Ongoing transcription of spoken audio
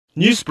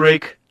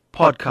Newsbreak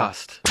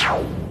podcast.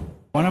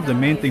 One of the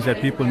main things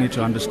that people need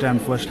to understand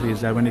firstly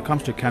is that when it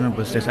comes to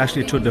cannabis, there's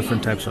actually two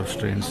different types of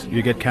strains.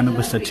 You get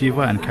cannabis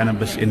sativa and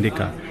cannabis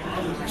indica.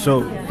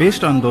 So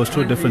based on those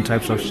two different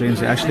types of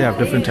strains, they actually have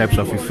different types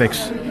of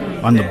effects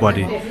on the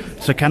body.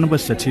 So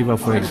cannabis sativa,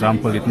 for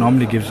example, it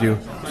normally gives you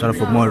sort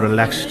of a more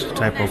relaxed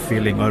type of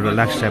feeling or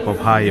relaxed type of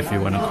high, if you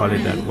want to call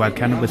it that, while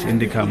cannabis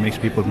indica makes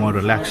people more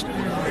relaxed.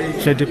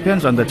 So it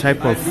depends on the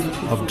type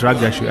of drug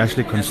that you're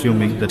actually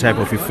consuming, the type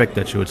of effect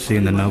that you would see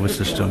in the nervous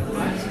system.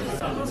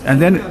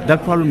 And then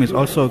that problem is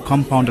also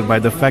compounded by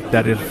the fact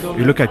that if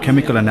you look at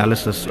chemical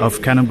analysis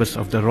of cannabis,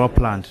 of the raw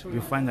plant, you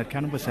find that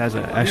cannabis has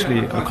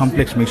actually a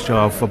complex mixture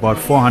of about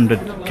 400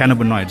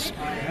 cannabinoids.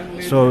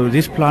 So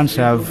these plants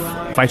have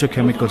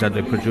phytochemicals that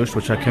they produce,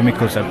 which are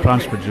chemicals that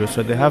plants produce.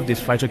 So they have these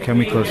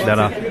phytochemicals that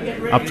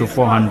are up to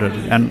 400.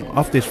 And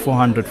of these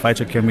 400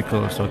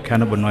 phytochemicals or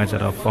cannabinoids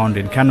that are found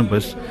in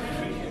cannabis,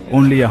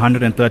 only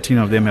 113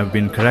 of them have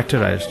been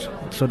characterized.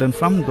 So then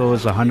from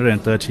those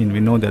 113, we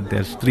know that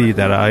there's 3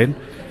 that are in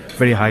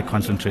very high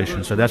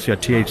concentration. So that's your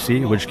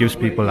THC, which gives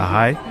people a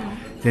high.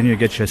 Then you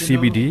get your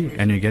CBD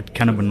and you get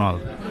cannabinol.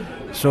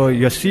 So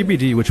your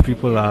CBD, which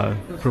people are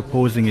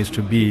proposing is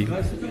to be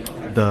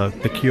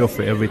the cure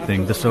for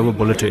everything, the silver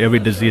bullet to every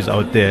disease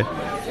out there.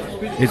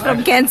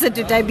 From cancer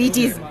to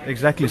diabetes.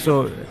 Exactly.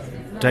 So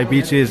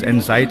diabetes,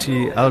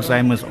 anxiety,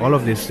 Alzheimer's, all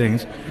of these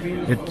things,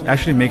 it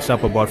actually makes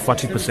up about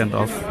 40%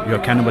 of your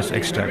cannabis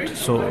extract.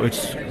 So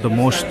it's the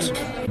most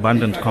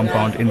abundant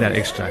compound in that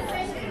extract.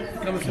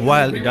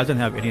 While it doesn't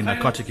have any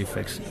narcotic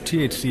effects,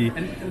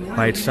 THC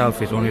by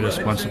itself is only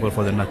responsible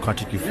for the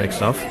narcotic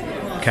effects of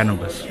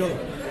cannabis.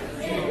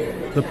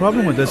 The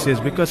problem with this is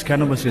because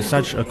cannabis is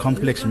such a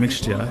complex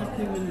mixture,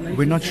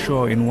 we're not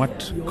sure in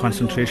what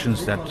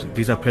concentrations that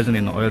these are present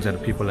in the oils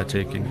that people are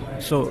taking.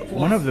 So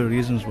one of the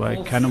reasons why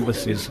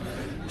cannabis is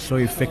so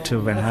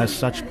effective and has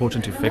such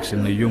potent effects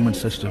in the human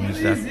system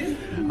is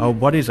that our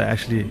bodies are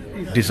actually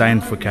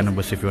designed for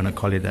cannabis, if you want to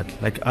call it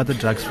that. Like other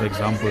drugs, for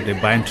example, they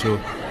bind to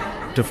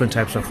different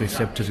types of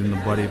receptors in the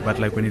body, but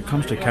like when it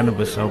comes to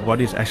cannabis, our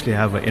bodies actually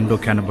have an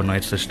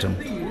endocannabinoid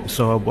system.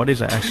 So our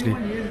bodies are actually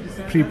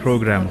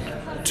pre-programmed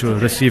to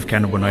receive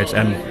cannabinoids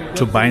and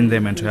to bind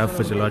them and to have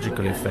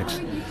physiological effects.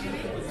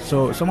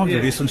 So some of the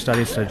recent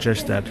studies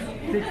suggest that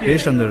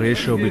based on the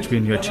ratio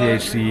between your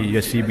THC,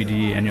 your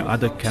CBD and your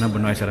other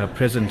cannabinoids that are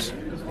present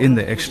in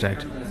the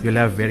extract, you'll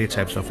have various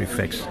types of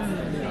effects.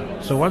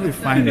 So what we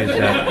find is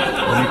that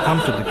when it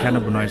comes to the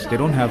cannabinoids, they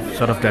don't have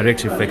sort of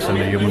direct effects on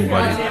the human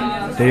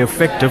body. They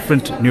affect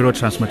different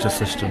neurotransmitter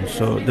systems.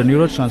 So the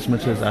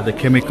neurotransmitters are the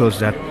chemicals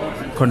that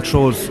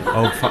controls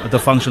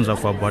the functions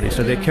of our body.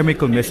 So they're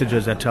chemical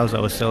messages that tells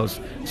our cells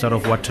sort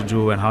of what to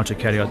do and how to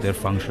carry out their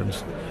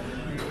functions.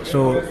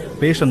 So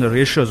based on the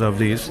ratios of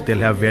these, they'll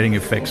have varying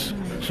effects.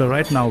 So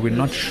right now we're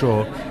not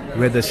sure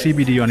whether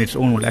CBD on its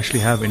own will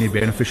actually have any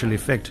beneficial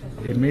effect.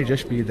 It may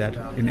just be that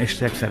in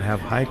extracts that have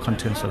high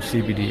contents of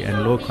CBD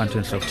and low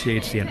contents of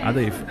THC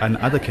and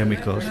other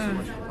chemicals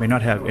may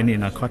not have any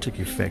narcotic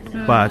effect,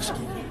 but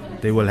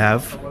they will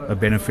have a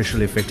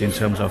beneficial effect in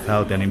terms of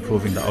health and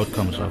improving the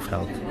outcomes of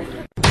health.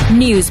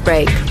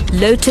 Newsbreak,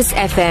 Lotus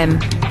FM,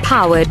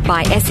 powered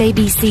by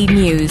SABC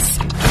News.